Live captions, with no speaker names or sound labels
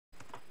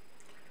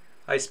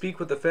I speak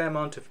with a fair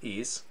amount of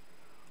ease.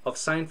 Of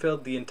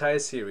Seinfeld, the entire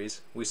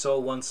series, we saw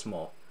once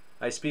more.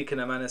 I speak in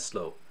a manner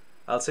slow.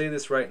 I'll say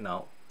this right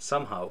now,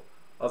 somehow.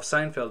 Of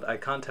Seinfeld, I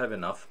can't have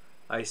enough.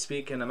 I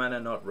speak in a manner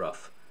not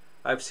rough.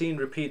 I've seen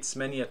repeats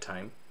many a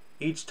time.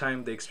 Each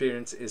time the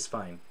experience is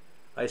fine.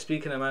 I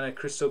speak in a manner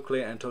crystal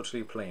clear and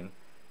totally plain.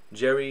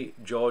 Jerry,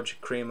 George,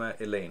 Kramer,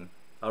 Elaine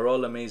are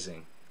all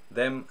amazing.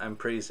 Them I'm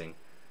praising.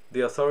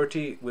 The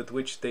authority with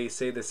which they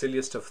say the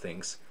silliest of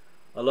things,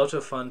 a lot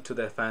of fun to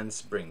their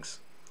fans brings.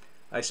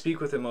 I speak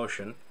with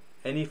emotion.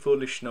 Any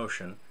foolish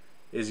notion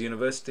is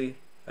universally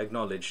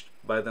acknowledged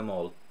by them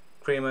all.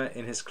 Kramer,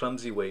 in his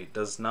clumsy way,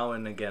 does now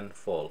and again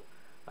fall.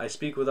 I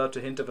speak without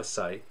a hint of a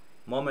sigh.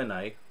 Mom and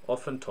I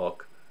often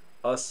talk.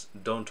 Us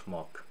don't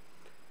mock.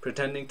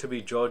 Pretending to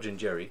be George and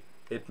Jerry,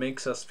 it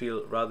makes us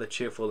feel rather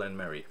cheerful and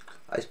merry.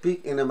 I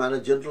speak in a manner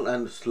gentle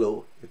and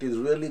slow. It is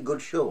really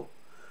good show.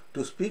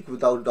 To speak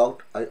without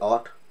doubt I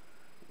ought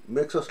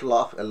makes us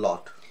laugh a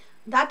lot.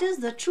 That is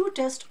the true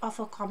test of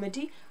a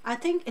comedy. I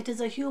think it is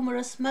a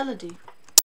humorous melody.